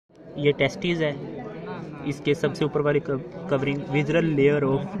ये टेस्टिस है, इसके सबसे ऊपर वाली covering visceral layer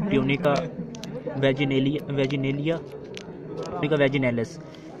of tunica vaginalis.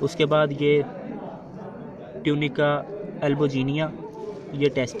 उसके बाद ये ट्यूनिका एल्बोजीनिया, ये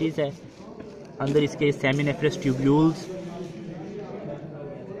टेस्टिस है। अंदर इसके सेमिनेफ्रस ट्यूब्यूल्स,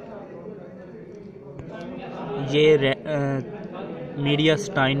 ये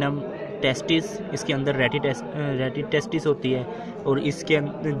मीडियास्टाइनम टेस्टिस, इसके अंदर रेटी टेस्टिस होती है। और इसके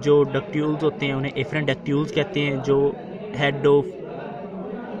जो डक्ट्यूल्स होते हैं उन्हें एफरेंट डक्ट्यूल्स कहते हैं, जो हेड ऑफ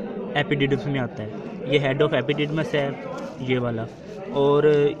एपिडिडमस में आता है। ये हेड ऑफ एपिडिडमस है ये वाला। और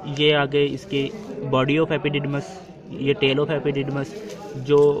ये आगे इसके बॉडी ऑफ एपिडिडमस, ये टेल ऑफ एपिडिडमस,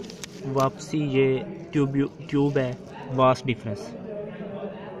 जो वापसी ये ट्यूब है। वास्ट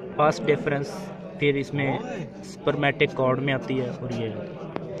डिफरेंस फिर इसमें स्पर्मेटिक कॉर्ड में आती है। और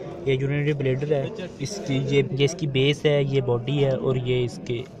ये यूरिनरी ब्लैडर है, इसकी ये इसकी बेस है, ये बॉडी है, और ये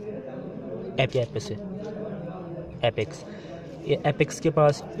इसके एपेक्स। ये एपेक्स के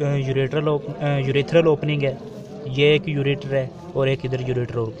पास यूरेथ्रल ओपनिंग है। ये एक यूरेटर है और एक इधर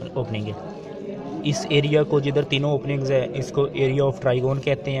यूरेटर ओपनिंग है। इस एरिया को जिधर तीनों ओपनिंग्स है इसको एरिया ऑफ ट्राइगोन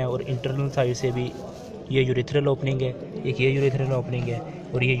कहते हैं। और इंटरनल साइड से भी ये यूरेथ्रल ओपनिंग है, एक ये यूरेथ्रल ओपनिंग है,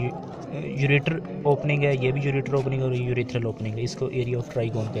 और ये यूरेटर ओपनिंग है, ये भी यूरेटर ओपनिंग है, और ये यूरेथ्रल ओपनिंग है। इसको एरिया ऑफ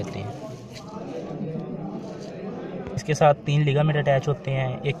ट्राइगोन कहते हैं। इसके साथ 3 लिगामेंट अटैच होते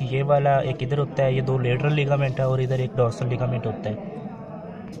हैं, एक ये वाला, एक इधर होता है, ये 2 लेटरल लिगामेंट है, और इधर एक डोर्सल लिगामेंट होता है।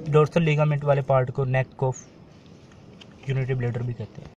 डोर्सल लिगामेंट वाले पार्ट को नेक ऑफ यूरिनरी ब्लैडर भी कहते हैं।